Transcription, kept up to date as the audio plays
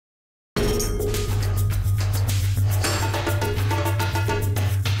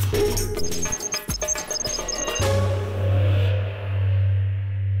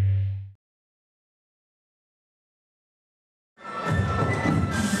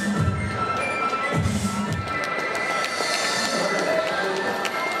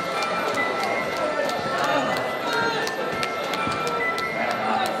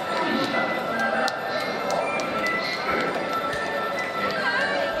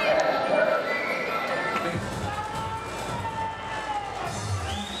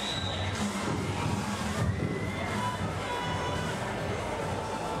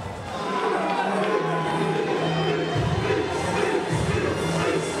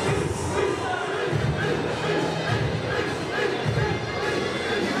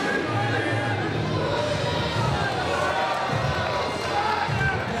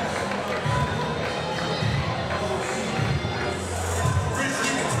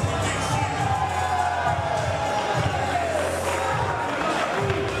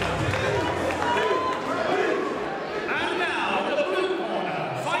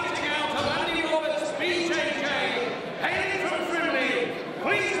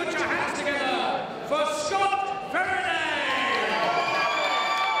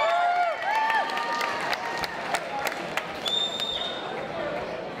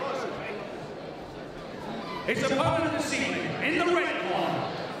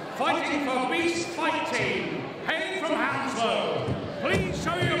fighting for Beast Fight Team, hailing from Hounslow. Please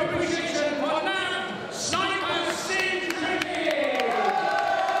show your appreciation for Nav Sniper Singh.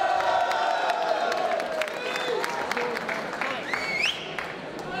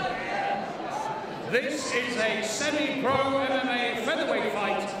 This is a semi-pro MMA featherweight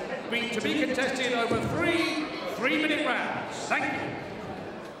fight to be contested over three-minute rounds. Thank you.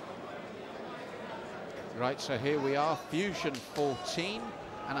 Right, so here we are, Fusion 14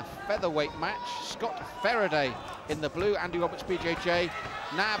 and a featherweight match. Scott Fereday in the blue, Andy Roberts, BJJ,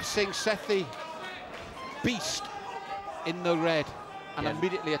 Nav Singh Sethi, Beast in the red, and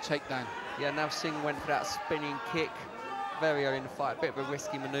immediately a takedown. Yeah, Nav Singh went for that spinning kick very early in the fight, a bit of a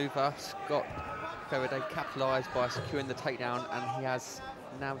risky manoeuvre. Scott Fereday capitalised by securing the takedown, and he has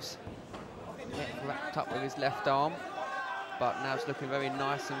Nav's neck wrapped up with his left arm. But Nav's looking very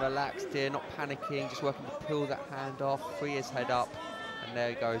nice and relaxed here, not panicking, just working to peel that hand off, free his head up, and there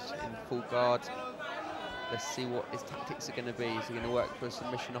he goes in full guard. Let's see what his tactics are going to be. Is he going to work for a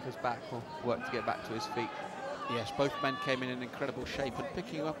submission off his back or work to get back to his feet? Yes, both men came in incredible shape, and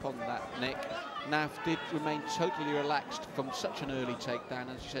picking up on that, Nick, Nav did remain totally relaxed from such an early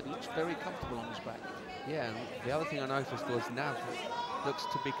takedown. As you said, looks very comfortable on his back. Yeah, and the other thing I noticed was Nav looks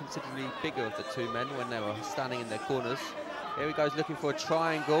to be considerably bigger of the two men when they were standing in their corners. Here he goes looking for a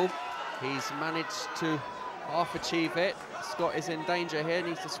triangle. He's managed to half achieve it. Scott is in danger here,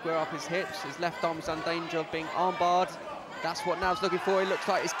 needs to square up his hips. His left arm's in danger of being armbarred. That's what Nav's looking for. He looks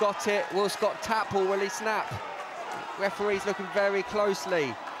like he's got it. Will Scott tap or will he snap? Referee's looking very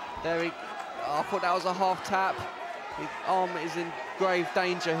closely. There he, I thought that was a half tap. His arm is in grave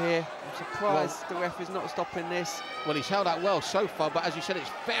danger here. I'm surprised the ref is not stopping this. Well, he's held out well so far, but as you said, it's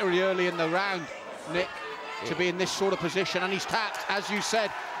very early in the round, Nick, to be in this sort of position, and he's tapped, as you said.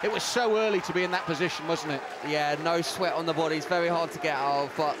 It was so early to be in that position, wasn't it? Yeah, no sweat on the body. It's very hard to get out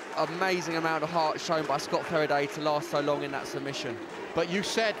of, but amazing amount of heart shown by Scott Fereday to last so long in that submission. But you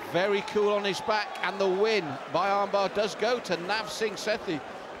said very cool on his back, and the win by armbar does go to Nav Singh Sethi,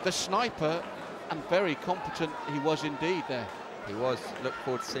 the sniper, and very competent he was indeed there. He was. Look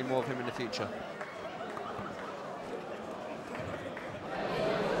forward to seeing more of him in the future.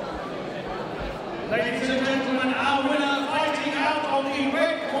 Ladies and gentlemen,